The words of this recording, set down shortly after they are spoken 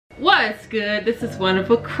What's good? This is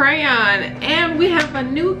Wonderful Crayon, and we have a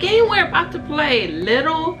new game we're about to play,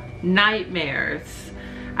 Little Nightmares.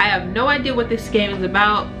 I have no idea what this game is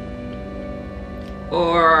about,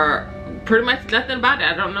 or pretty much nothing about it.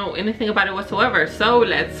 I don't know anything about it whatsoever, so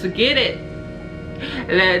let's get it.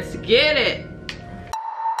 Let's get it.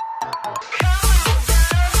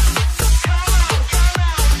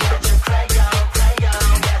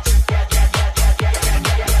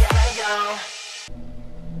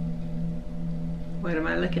 What am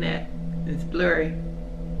I looking at? It's blurry.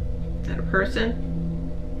 Is that a person?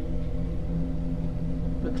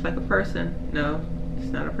 Looks like a person. No,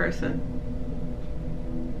 it's not a person.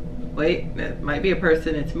 Wait, that might be a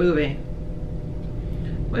person. It's moving.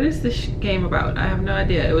 What is this game about? I have no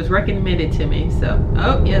idea. It was recommended to me, so.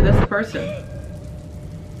 Oh, yeah, that's a person.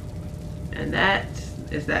 And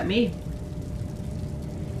is that me?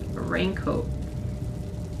 A raincoat.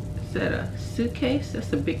 Is that a suitcase?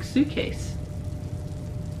 That's a big suitcase.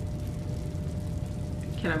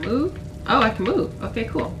 Can I move? Oh, I can move. Okay,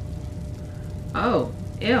 cool. Oh,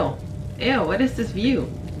 ew. Ew, what is this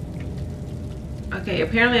view? Okay,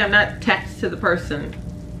 apparently I'm not attached to the person.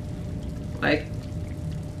 Like,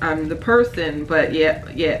 I'm the person, but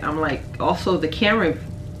yeah, I'm like also the camera.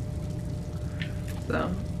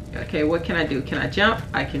 So, okay, what can I do? Can I jump?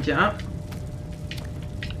 I can jump.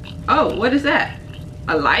 Oh, what is that?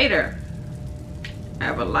 A lighter. I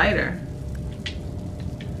have a lighter.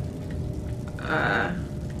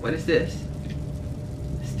 What is this?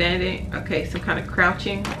 Standing. Okay, some kind of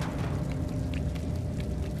crouching.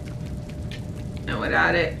 And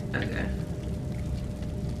without it, okay.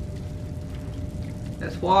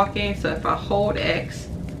 That's walking, so if I hold X,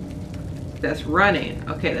 that's running.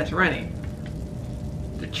 Okay, that's running.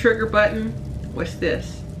 The trigger button, what's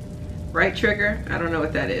this? Right trigger, I don't know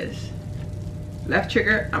what that is. Left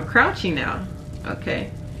trigger, I'm crouching now. Okay.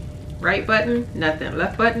 Right button, nothing.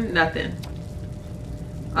 Left button, nothing.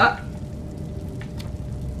 Up.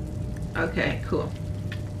 Okay, cool.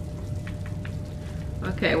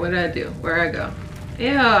 Okay, what do I do? Where I go?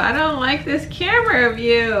 Ew, I don't like this camera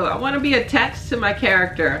view. I want to be attached to my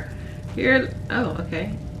character. Here, oh,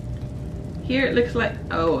 okay. Here it looks like,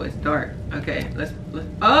 oh, it's dark. Okay, let's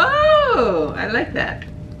oh, I like that.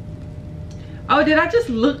 Oh, did I just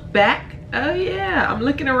look back? Oh yeah, I'm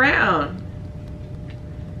looking around.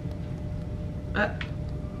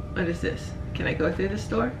 What is this? Can I go through this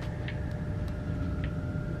door?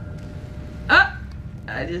 Oh,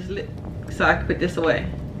 I just lit, so I can put this away.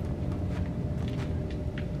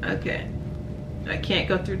 Okay, I can't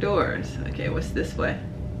go through doors. Okay, what's this way?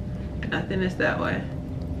 Nothing is that way.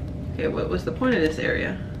 Okay, what was the point of this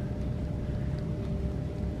area?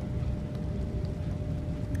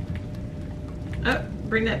 Oh,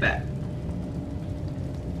 bring that back.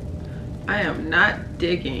 I am not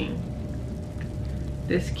digging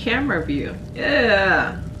this camera view.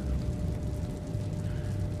 Yeah.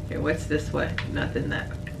 Okay, what's this way? Nothing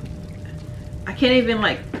that. I can't even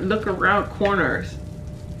like look around corners.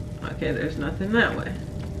 Okay, there's nothing that way.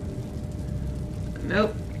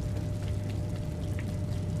 Nope.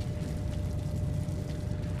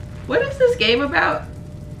 What is this game about?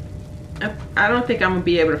 I don't think I'm gonna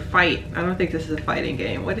be able to fight. I don't think this is a fighting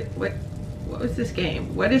game. What was this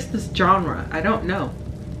game? What is this genre? I don't know.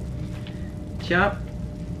 Jump.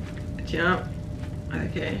 Jump.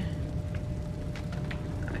 Okay.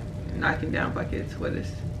 Knocking down buckets. What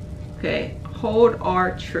is? Okay. Hold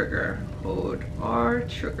R trigger. Hold R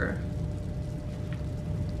trigger.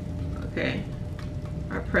 Okay.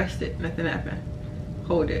 I pressed it. Nothing happened.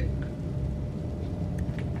 Hold it.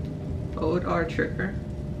 Hold R trigger.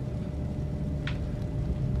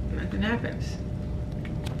 Nothing happens.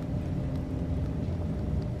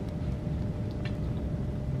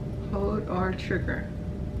 Hold R trigger.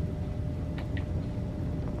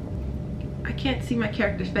 I can't see my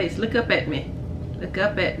character's face. Look up at me. Look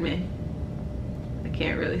up at me. I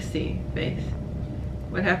can't really see face.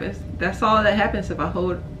 What happens? That's all that happens if I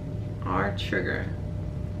hold R trigger.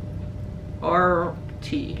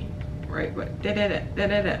 RT. Right, but da da da da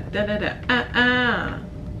da da da da.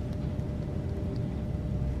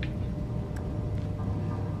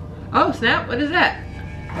 Oh snap! What is that?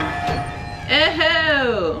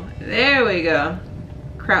 Oh, there we go.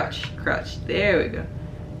 Crouch, crouch. There we go.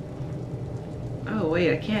 Oh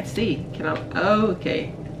wait, I can't see. Can I? Oh,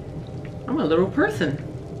 okay. I'm a little person.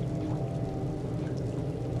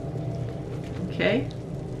 Okay.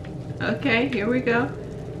 Okay, here we go.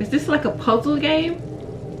 Is this like a puzzle game?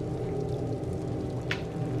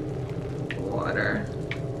 Water.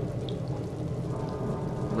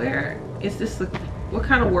 Where is this? What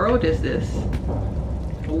kind of world is this?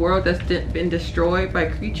 A world that's been destroyed by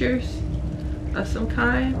creatures of some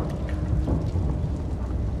kind.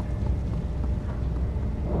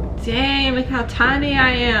 Dang, look how tiny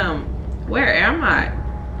I am. Where am I?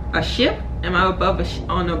 A ship? Am I above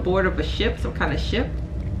on the board of a ship? Some kind of ship?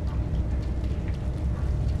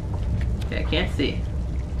 Okay, I can't see.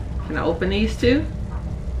 Can I open these two?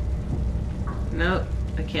 Nope,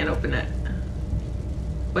 I can't open that.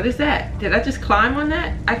 What is that? Did I just climb on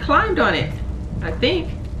that? I climbed on it, I think.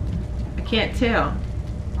 I can't tell.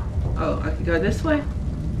 Oh, I can go this way?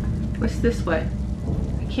 What's this way?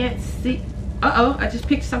 I can't see. Uh-oh, I just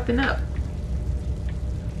picked something up.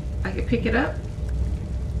 I can pick it up?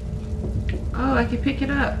 Oh, I can pick it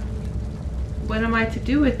up. What am I to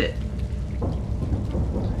do with it?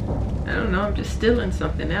 I don't know, I'm just stealing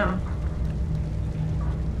something now.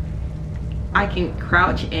 I can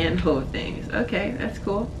crouch and hold things. Okay, that's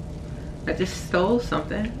cool. I just stole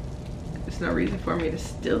something. There's no reason for me to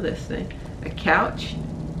steal this thing. A couch.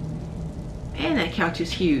 And that couch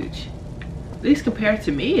is huge. At least compared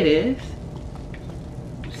to me it is.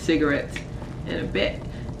 Cigarettes and a bed.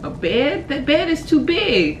 A bed? That bed is too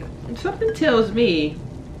big. Something tells me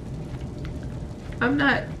I'm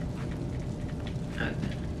not.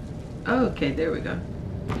 Oh, okay, there we go.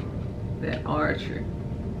 That archer.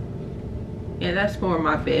 Yeah, that's more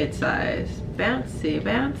my bed size. Bouncy,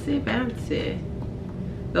 bouncy, bouncy.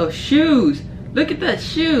 Those shoes. Look at the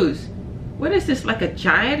shoes. What is this, like a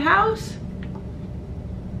giant house?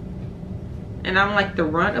 And I'm like the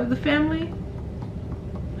runt of the family?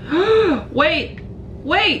 Wait,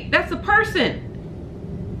 wait, that's a person.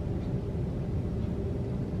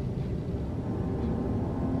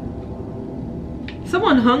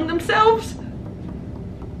 Someone hung themselves?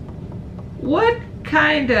 What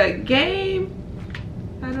kind of game?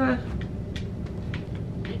 How do I?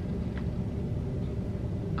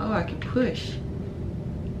 Oh, I can push.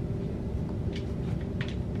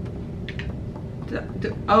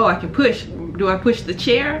 Oh, I can push. Do I push the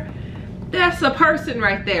chair? That's a person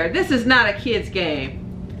right there. This is not a kid's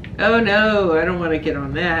game. Oh no, I don't want to get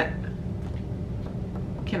on that.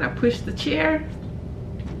 Can I push the chair?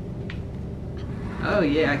 Oh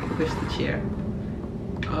yeah, I can push the chair.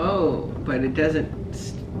 Oh, but it doesn't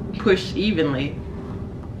push evenly.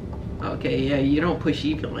 Okay, yeah, you don't push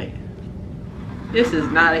evenly. This is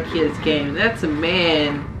not a kid's game. That's a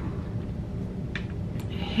man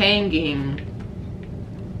hanging.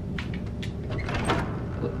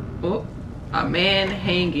 Oh, a man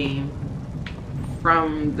hanging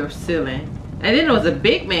from the ceiling. And then it was a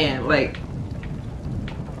big man. Like,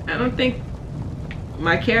 I don't think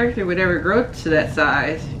my character would ever grow to that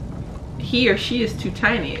size. He or she is too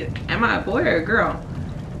tiny. Am I a boy or a girl?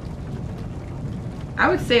 I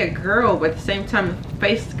would say a girl, but at the same time the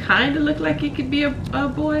face kind of looked like it could be a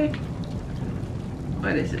boy.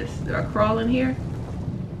 What is this? Do I crawl in here?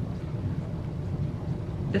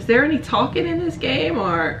 Is there any talking in this game,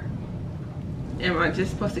 or am I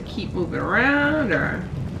just supposed to keep moving around, or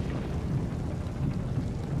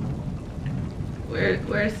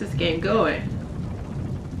where is this game going?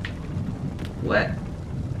 What?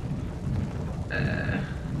 I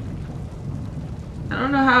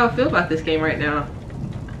don't know how I feel about this game right now.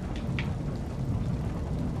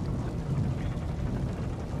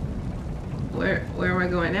 Where am I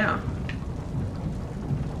going now?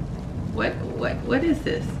 What is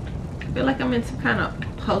this? I feel like I'm in some kind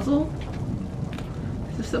of puzzle.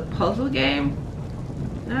 Is this a puzzle game?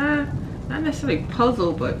 Nah, not necessarily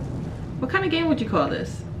puzzle, but what kind of game would you call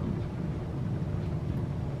this?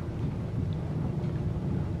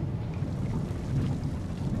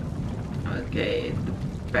 Okay, the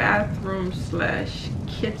bathroom slash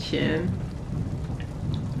kitchen.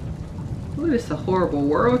 Ooh, this is a horrible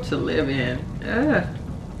world to live in. Ugh.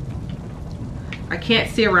 I can't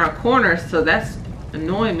see around corners, so that's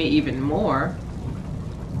annoying me even more.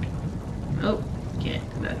 Oh, can't,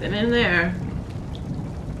 nothing in there.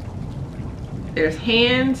 There's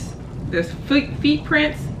hands, there's feet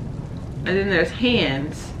prints, and then there's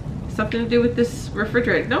hands. Something to do with this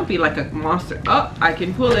refrigerator. Don't be like a monster. Oh, I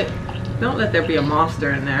can pull it. Don't let there be a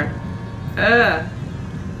monster in there.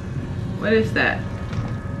 What is that?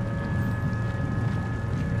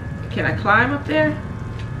 Can I climb up there?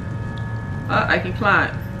 Oh, I can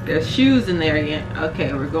climb. There's shoes in there again.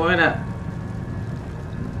 Okay, we're going up.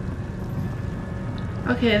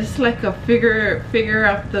 Okay, it's like a figure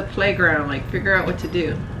out the playground, like figure out what to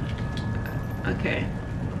do. Okay.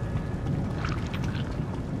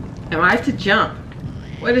 Am I to jump?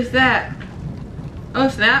 What is that? Oh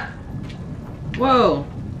snap. Whoa.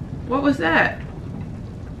 What was that?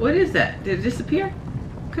 What is that? Did it disappear?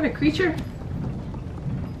 What kind of creature?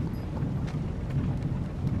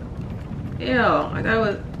 Ew, I thought it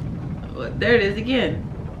was, well, there it is again.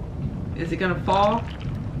 Is it gonna fall?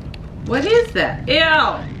 What is that?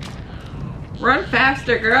 Ew! Run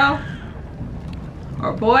faster, girl.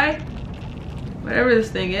 Or boy. Whatever this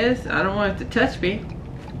thing is. I don't want it to touch me.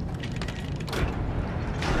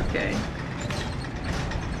 Okay.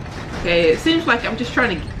 Okay, it seems like I'm just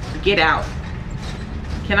trying to get out.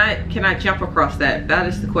 Can I jump across that? That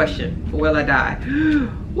is the question. Or will I die?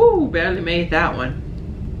 Woo, barely made that one.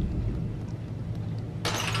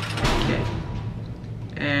 Okay.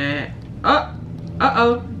 And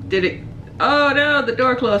uh-oh. Did it? Oh no, the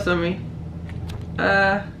door closed on me.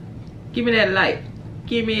 Give me that light.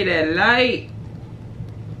 Give me that light.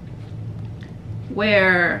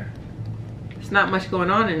 Where there's not much going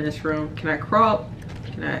on in this room. Can I crawl?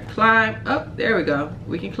 Can I climb? Oh, there we go.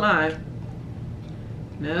 We can climb.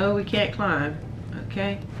 No, we can't climb.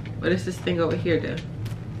 Okay. What does this thing over here do?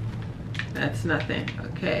 That's nothing.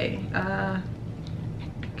 Okay.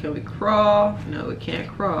 Can we crawl? No, we can't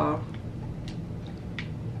crawl.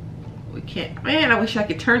 We can't. Man, I wish I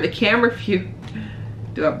could turn the camera view.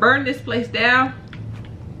 Do I burn this place down?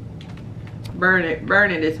 Burn it.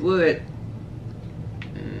 Burn it. It's wood.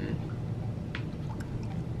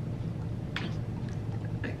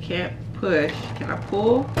 I can't push. Can I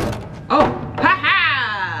pull? Oh! Ha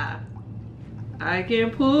ha! I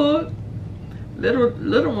can pull.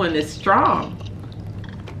 Little one is strong.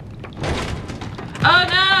 Oh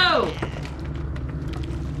no!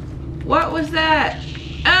 What was that?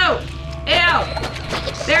 Oh! Ew!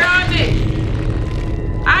 They're on me!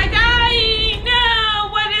 I died! No!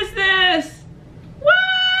 What is this?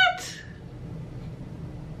 What?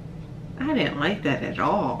 I didn't like that at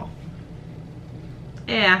all.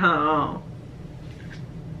 Yeah.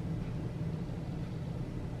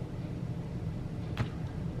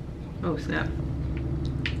 Oh snap.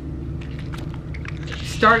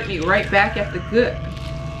 Started me right back at the good.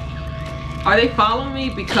 Are they following me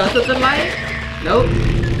because of the light? Nope.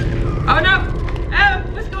 Oh no! Oh,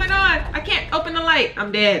 what's going on? I can't open the light.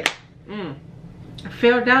 I'm dead. I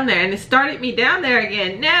fell down there and it started me down there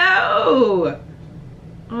again. No!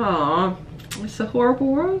 Aw, it's a horrible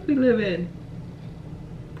world we live in.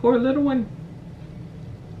 Poor little one.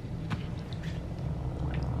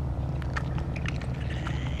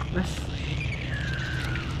 Let's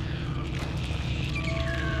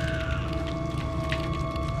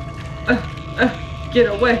get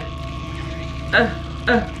away.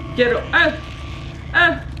 Get away.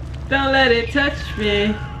 Don't let it touch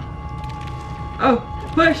me. Oh,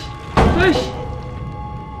 push, push.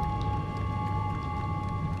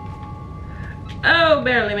 Oh,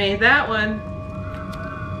 barely made that one.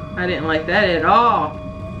 I didn't like that at all.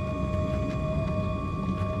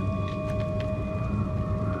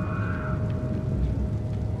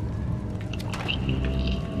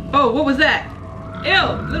 Oh, what was that?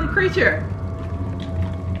 Ew, little creature.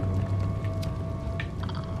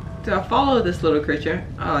 Do I follow this little creature?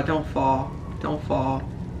 Oh, don't fall. Don't fall.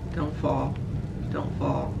 Don't fall. Don't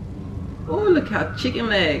fall. Oh, look how chicken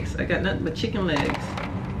legs. I got nothing but chicken legs.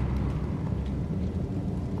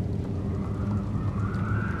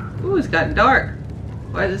 Ooh, it's gotten dark.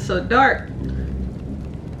 Why is it so dark?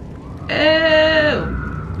 Oh.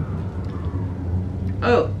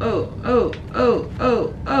 Oh.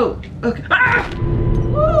 Okay. Ah!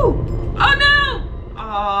 Woo! Oh no!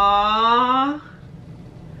 Aww.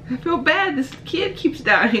 I feel bad. This kid keeps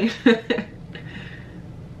dying.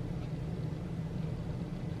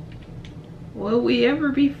 Will we ever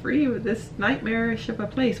be free of this nightmarish of a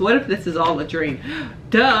place? What if this is all a dream?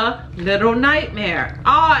 Duh, little nightmare.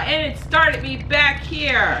 Ah, and it started me back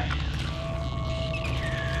here.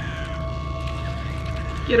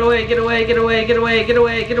 Get away, get away, get away, get away, get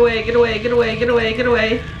away, get away, get away, get away, get away, get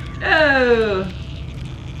away. Oh.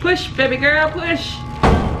 Push, baby girl, push.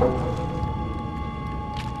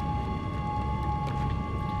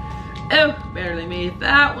 Oh, barely made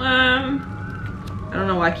that one. I don't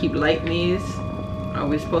know why I keep lighting these. Are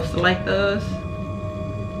we supposed to light those?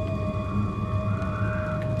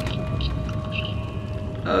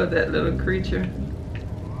 Oh, that little creature.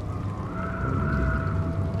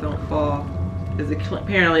 Don't fall. Because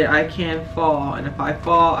apparently I can fall, and if I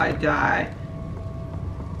fall, I die.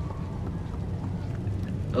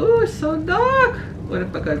 Oh, it's so dark. What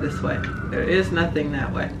if I go this way? There is nothing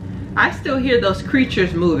that way. I still hear those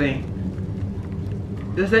creatures moving.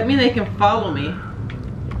 Does that mean they can follow me?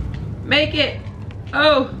 Make it!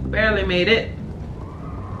 Oh, barely made it.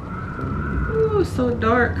 Ooh, so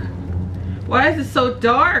dark. Why is it so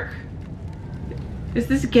dark? Is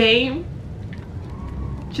this game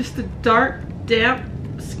just a dark, damp,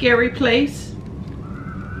 scary place?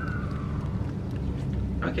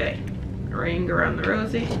 Okay, Ring around the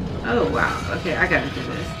rosy. Oh wow. Okay, I gotta do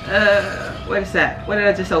this. What is that? What did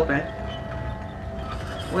I just open?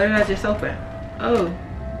 What did I just open? Oh.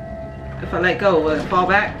 If I let go, will it fall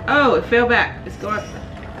back? Oh, it fell back. It's going.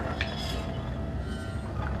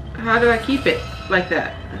 How do I keep it like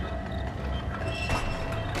that?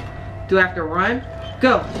 Do I have to run?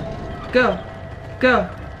 Go. Go. Go.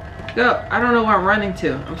 Go. I don't know where I'm running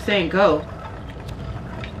to. I'm saying go.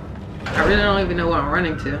 I really don't even know where I'm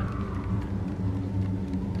running to.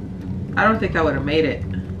 I don't think I would have made it.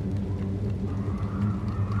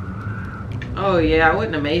 Oh yeah, I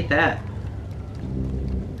wouldn't have made that.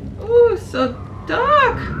 Ooh, so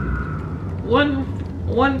dark.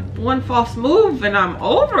 One false move and I'm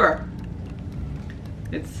over.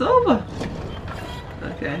 It's over.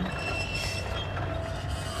 Okay.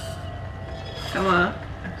 Come on.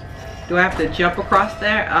 Do I have to jump across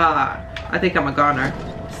there? I think I'm a goner.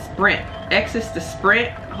 Sprint. X is to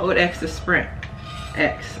sprint. Hold X to sprint.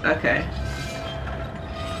 X. Okay.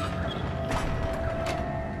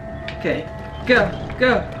 Okay. Go.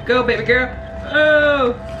 Go. Go, baby girl.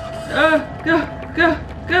 Oh. Oh. Go. Go.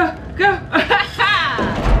 Go. Go.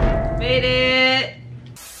 Made it.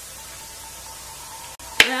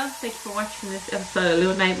 Well, thank you for watching this episode of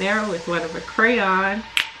Little Nightmare with one of a crayon.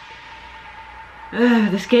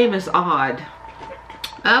 This game is odd.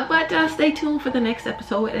 But stay tuned for the next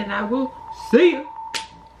episode and I will see you.